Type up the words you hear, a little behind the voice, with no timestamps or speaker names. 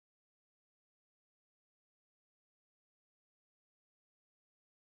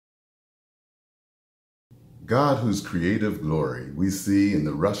God whose creative glory we see in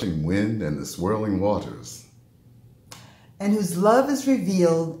the rushing wind and the swirling waters, and whose love is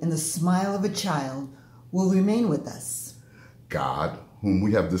revealed in the smile of a child, will remain with us. God whom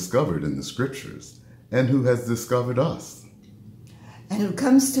we have discovered in the scriptures and who has discovered us, and who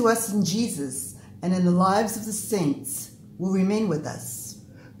comes to us in Jesus and in the lives of the saints, will remain with us.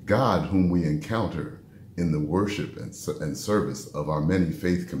 God whom we encounter in the worship and service of our many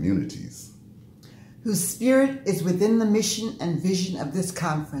faith communities, whose spirit is within the mission and vision of this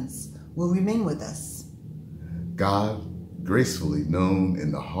conference, will remain with us. God gracefully known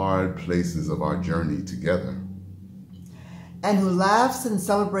in the hard places of our journey together, and who laughs and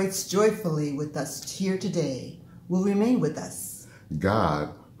celebrates joyfully with us here today, will remain with us.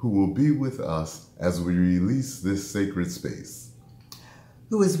 God who will be with us as we release this sacred space,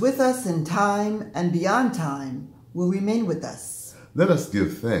 who is with us in time and beyond time, will remain with us. Let us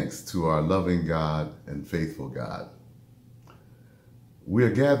give thanks to our loving God and faithful God. We are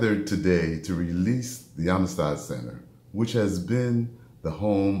gathered today to release the Amistad Center, which has been the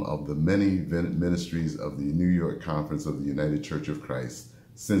home of the many ministries of the New York Conference of the United Church of Christ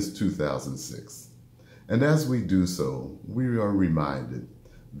since 2006. And as we do so, we are reminded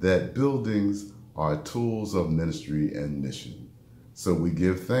that buildings are tools of ministry and mission. So we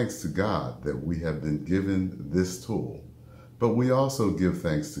give thanks to God that we have been given this tool, but we also give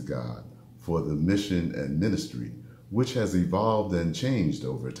thanks to God for the mission and ministry, which has evolved and changed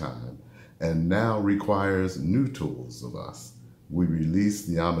over time and now requires new tools of us. We release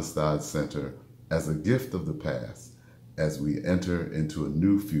the Amistad Center as a gift of the past as we enter into a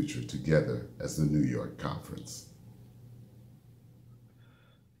new future together as the New York Conference.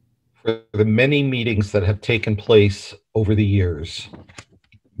 For the many meetings that have taken place over the years,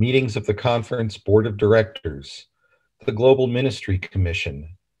 meetings of the Conference Board of Directors, the Global Ministry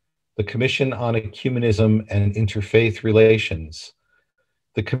Commission, the Commission on Ecumenism and Interfaith Relations,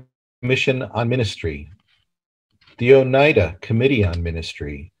 the Commission on Ministry, the Oneida Committee on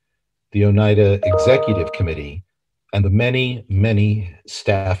Ministry, the Oneida Executive Committee, and the many, many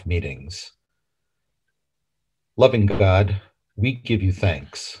staff meetings. Loving God, we give you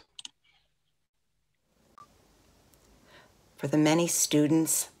thanks. For the many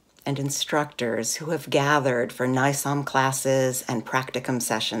students and instructors who have gathered for NISOM classes and practicum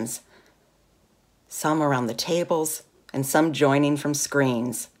sessions, some around the tables and some joining from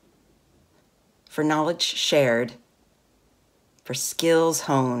screens, for knowledge shared, for skills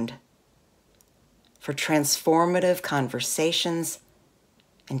honed, for transformative conversations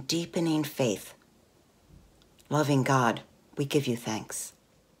and deepening faith. Loving God, we give you thanks.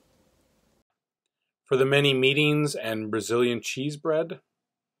 For the many meetings and Brazilian cheese bread,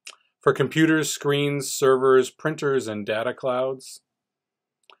 for computers, screens, servers, printers, and data clouds,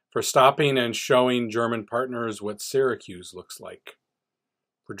 for stopping and showing German partners what Syracuse looks like,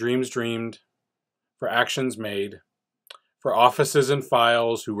 for dreams dreamed, for actions made, for offices and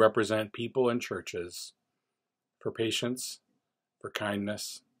files who represent people and churches, for patience, for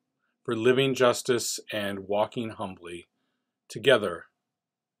kindness, for living justice and walking humbly. Together,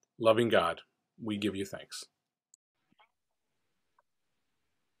 loving God, we give you thanks.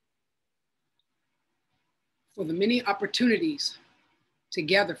 For the many opportunities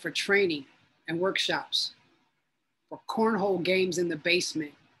together for training and workshops, for cornhole games in the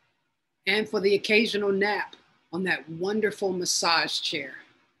basement, and for the occasional nap on that wonderful massage chair.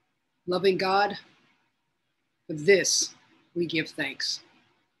 Loving God, for this we give thanks.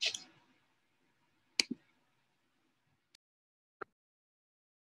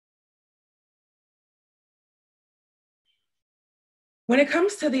 When it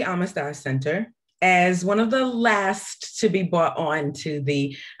comes to the Amistad Center, as one of the last to be brought on to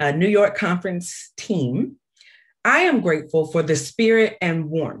the New York Conference team, I am grateful for the spirit and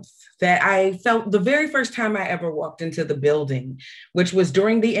warmth that I felt the very first time I ever walked into the building, which was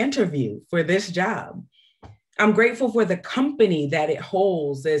during the interview for this job. I'm grateful for the company that it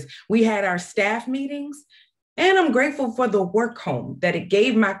holds as we had our staff meetings, and I'm grateful for the work home that it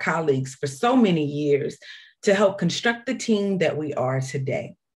gave my colleagues for so many years to help construct the team that we are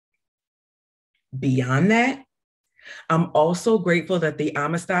today. Beyond that, I'm also grateful that the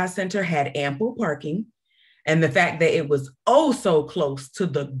Amistad Center had ample parking and the fact that it was oh so close to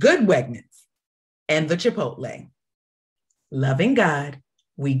the good Wegmans and the Chipotle. Loving God,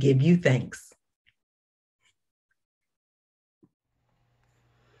 we give you thanks.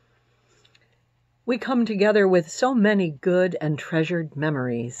 We come together with so many good and treasured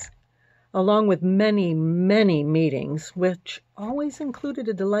memories, along with many, many meetings, which always included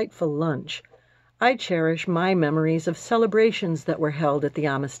a delightful lunch. I cherish my memories of celebrations that were held at the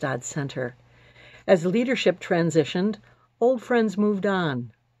Amistad Center. As leadership transitioned, old friends moved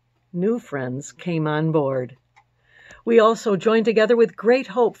on. New friends came on board. We also joined together with great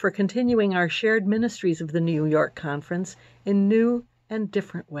hope for continuing our shared ministries of the New York Conference in new and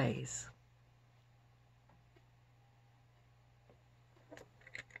different ways.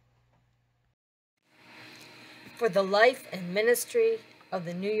 For the life and ministry of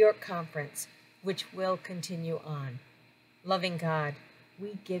the New York Conference, which will continue on. Loving God,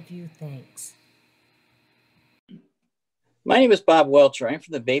 we give you thanks. My name is Bob Welcher. I'm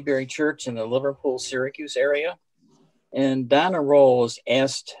from the Bayberry Church in the Liverpool, Syracuse area. And Donna Rose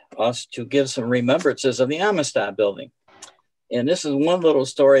asked us to give some remembrances of the Amistad building. And this is one little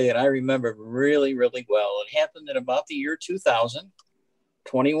story that I remember really, really well. It happened in about the year 2000,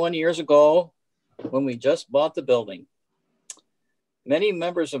 21 years ago, when we just bought the building. Many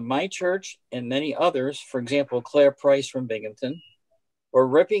members of my church and many others, for example, Claire Price from Binghamton, were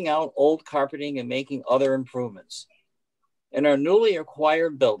ripping out old carpeting and making other improvements. In our newly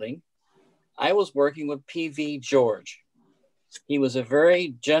acquired building, I was working with P.V. George. He was a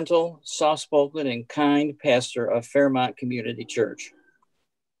very gentle, soft-spoken, and kind pastor of Fairmont Community Church.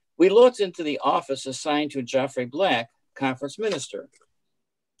 We looked into the office assigned to Geoffrey Black, conference minister.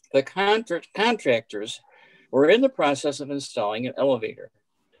 The contractors were in the process of installing an elevator.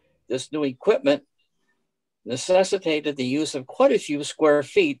 This new equipment necessitated the use of quite a few square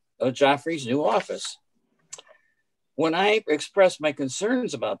feet of Geoffrey's new office. When I expressed my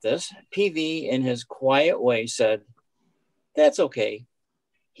concerns about this, PV in his quiet way said, "That's okay.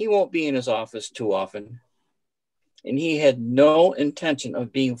 He won't be in his office too often." And he had no intention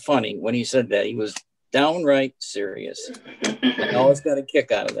of being funny when he said that. He was downright serious. I always got a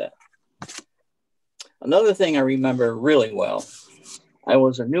kick out of that. Another thing I remember really well, I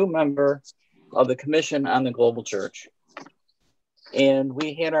was a new member of the Commission on the Global Church. And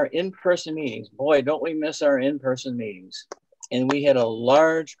we had our in-person meetings. Boy, don't we miss our in-person meetings. And we had a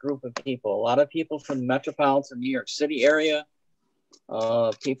large group of people, a lot of people from the metropolitan New York City area,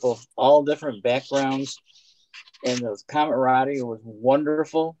 people of all different backgrounds. And the camaraderie was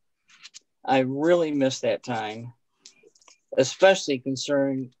wonderful. I really miss that time, especially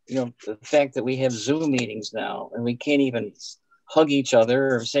concerning, the fact that we have Zoom meetings now and we can't even hug each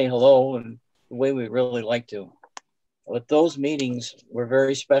other or say hello in the way we really like to. But those meetings were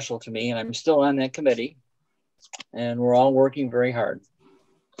very special to me, and I'm still on that committee, and we're all working very hard.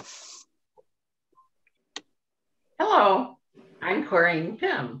 Hello, I'm Corinne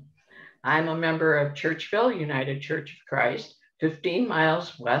Pym. I'm a member of Churchville United Church of Christ, 15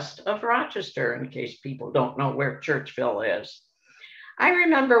 miles west of Rochester, in case people don't know where Churchville is. I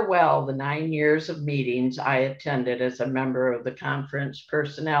remember well the 9 years of meetings I attended as a member of the conference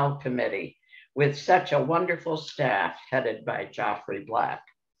personnel committee, with such a wonderful staff headed by Geoffrey Black.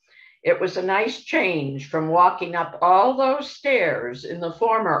 It was a nice change from walking up all those stairs in the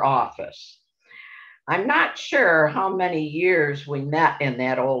former office. I'm not sure how many years we met in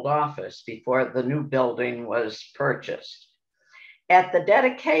that old office before the new building was purchased. At the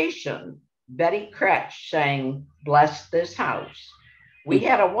dedication, Betty Kretsch sang "Bless This House." We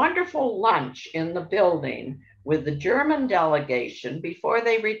had a wonderful lunch in the building with the German delegation before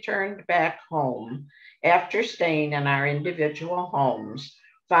they returned back home after staying in our individual homes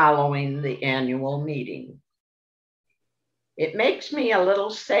following the annual meeting. It makes me a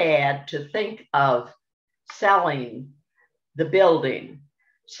little sad to think of selling the building,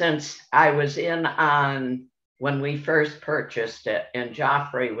 since I was in on when we first purchased it, and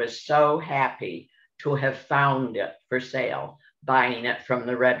Geoffrey was so happy to have found it for sale, buying it from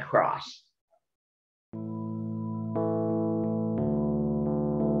the Red Cross.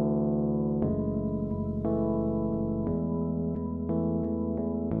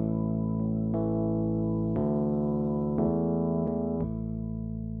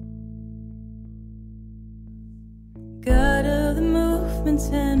 God of the movements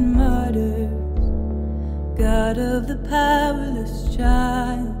and martyrs, God of the powerless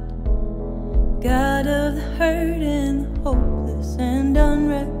child, God of the hurt and the hopeless and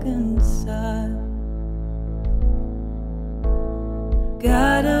unreconciled,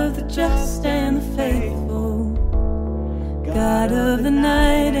 God of the just and the faithful, God of the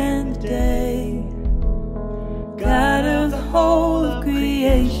night and the day, God of the whole of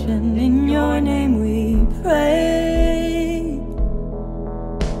creation, in your name we pray.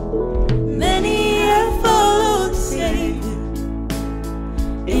 Many have followed the Savior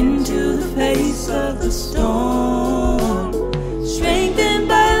into the face of the storm, strengthened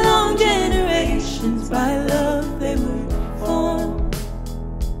by long generations, by love they were formed.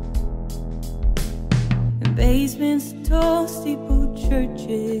 In basements, tall steepled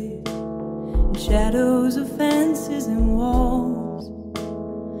churches, and shadows of fences and walls,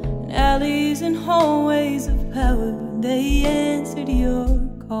 and alleys and hallways of power, they answered your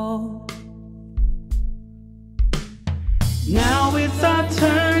call. Now it's our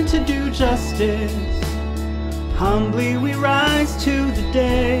turn to do justice. Humbly we rise to the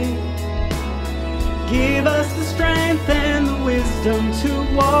day. Give us the strength and the wisdom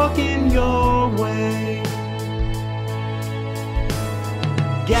to walk in your way.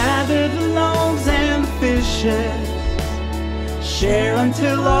 Gather the loaves and the fishes, share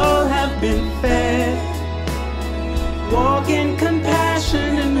until all have been fed. Walk in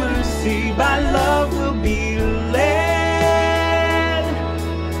compassion and mercy, by love we'll be led.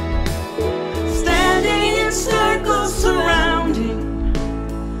 Standing in circles surrounding,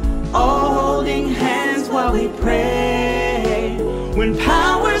 all holding hands while we pray. When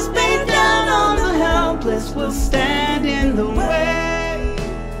powers bear down on the helpless, we'll stand in the way.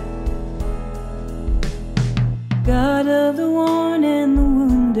 God of the worn and the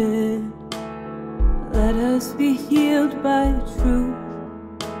wounded, let us be healed by the truth.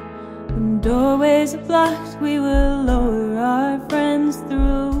 When doorways are blocked, we will lower our friends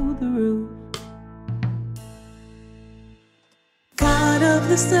through the roof. God of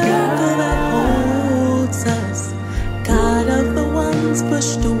the circle that holds us, God of the ones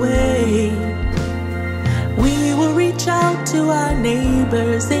pushed away, we will reach out to our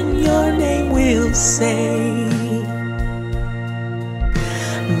neighbors, in your name we'll say.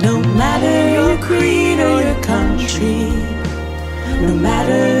 No matter your creed or your country, no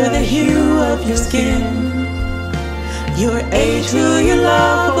matter the hue of your skin, your age, who you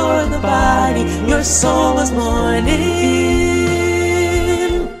love, or the body your soul was born in.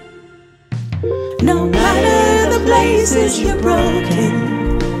 No matter the places you're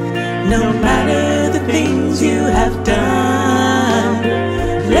broken, no matter the things you have done,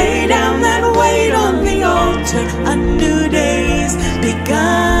 lay down that weight on the altar, a new day's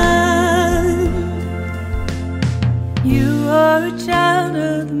begun. You are a child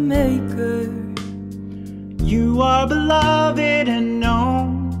of the Maker, you are beloved and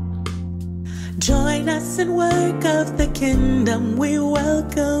known. Join us in work of the kingdom, we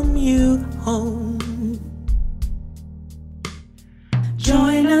welcome you home.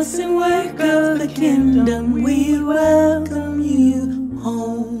 Join us in work of the kingdom, we welcome you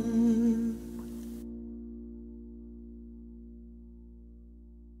home.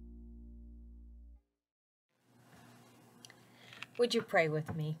 Would you pray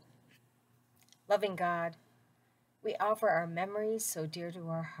with me? Loving God, we offer our memories so dear to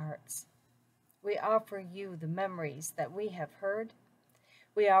our hearts. We offer you the memories that we have heard.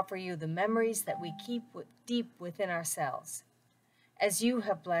 We offer you the memories that we keep deep within ourselves, as you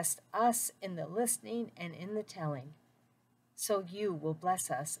have blessed us in the listening and in the telling. So you will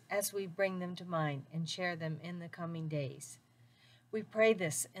bless us as we bring them to mind and share them in the coming days. We pray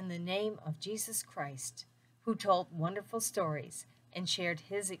this in the name of Jesus Christ, who told wonderful stories and shared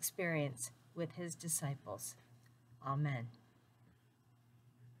his experience with his disciples. Amen.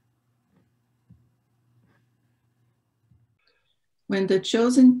 When the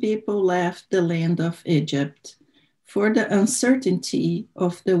chosen people left the land of Egypt for the uncertainty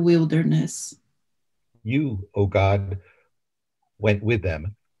of the wilderness, you, O God, went with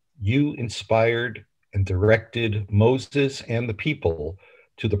them. You inspired and directed Moses and the people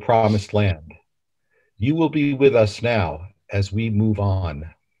to the promised land. You will be with us now as we move on.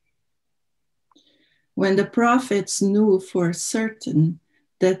 When the prophets knew for certain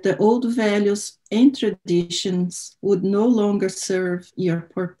that the old values and traditions would no longer serve your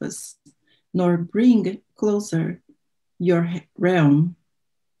purpose, nor bring closer your realm,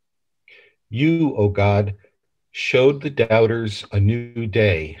 you, O God, showed the doubters a new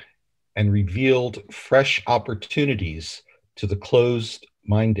day and revealed fresh opportunities to the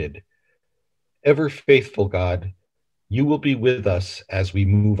closed-minded. Ever faithful God, you will be with us as we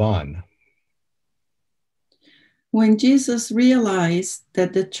move on. When Jesus realized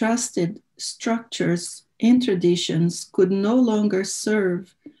that the trusted structures and traditions could no longer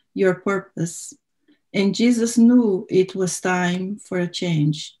serve your purpose, and Jesus knew it was time for a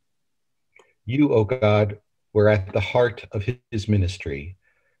change, you, O God, were at the heart of his ministry,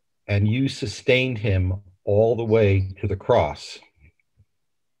 and you sustained him all the way to the cross.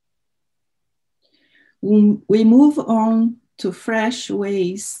 We move on to fresh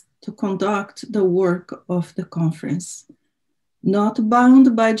ways to conduct the work of the conference, not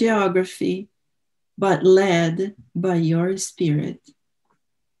bound by geography, but led by your Spirit.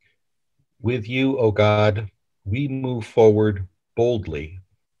 With you, O God, we move forward boldly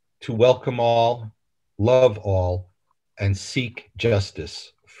to welcome all, love all, and seek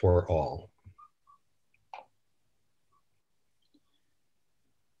justice for all.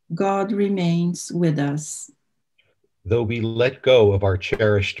 God remains with us. Though we let go of our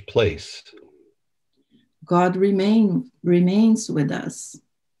cherished place, God remains with us.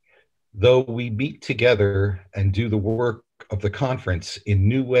 though we meet together and do the work of the conference in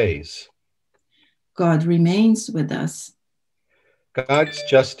new ways, God remains with us. God's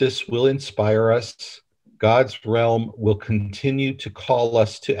justice will inspire us. God's realm will continue to call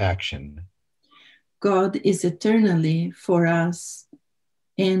us to action. God is eternally for us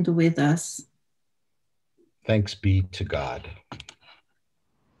and with us. Thanks be to God.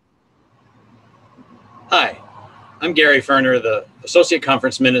 Hi, I'm Gary Ferner, the Associate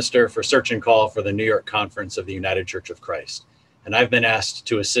Conference Minister for Search and Call for the New York Conference of the United Church of Christ. And I've been asked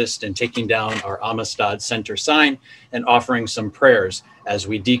to assist in taking down our Amistad Center sign and offering some prayers as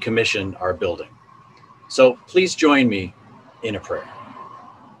we decommission our building. So please join me in a prayer.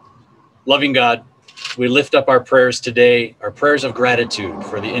 Loving God, we lift up our prayers today, our prayers of gratitude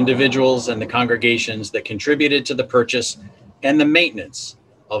for the individuals and the congregations that contributed to the purchase and the maintenance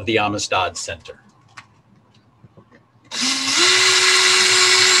of the Amistad Center.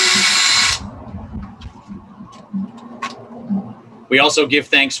 We also give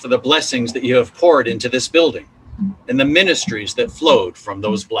thanks for the blessings that you have poured into this building and the ministries that flowed from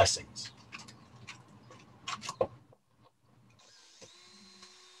those blessings.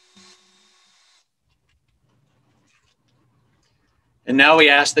 And now we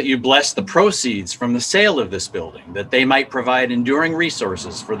ask that you bless the proceeds from the sale of this building, that they might provide enduring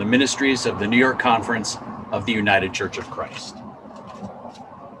resources for the ministries of the New York Conference of the United Church of Christ.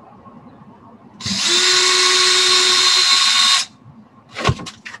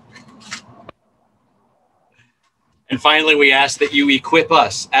 And finally, we ask that you equip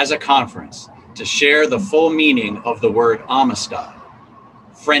us as a conference to share the full meaning of the word Amistad,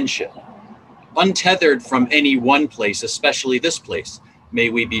 friendship, untethered from any one place, especially this place. May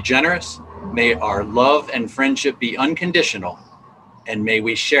we be generous, may our love and friendship be unconditional, and may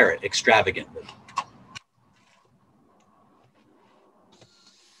we share it extravagantly.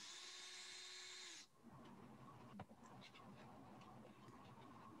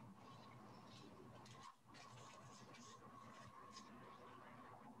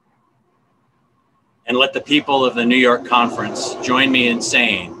 And let the people of the New York Conference join me in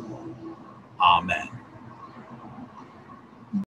saying,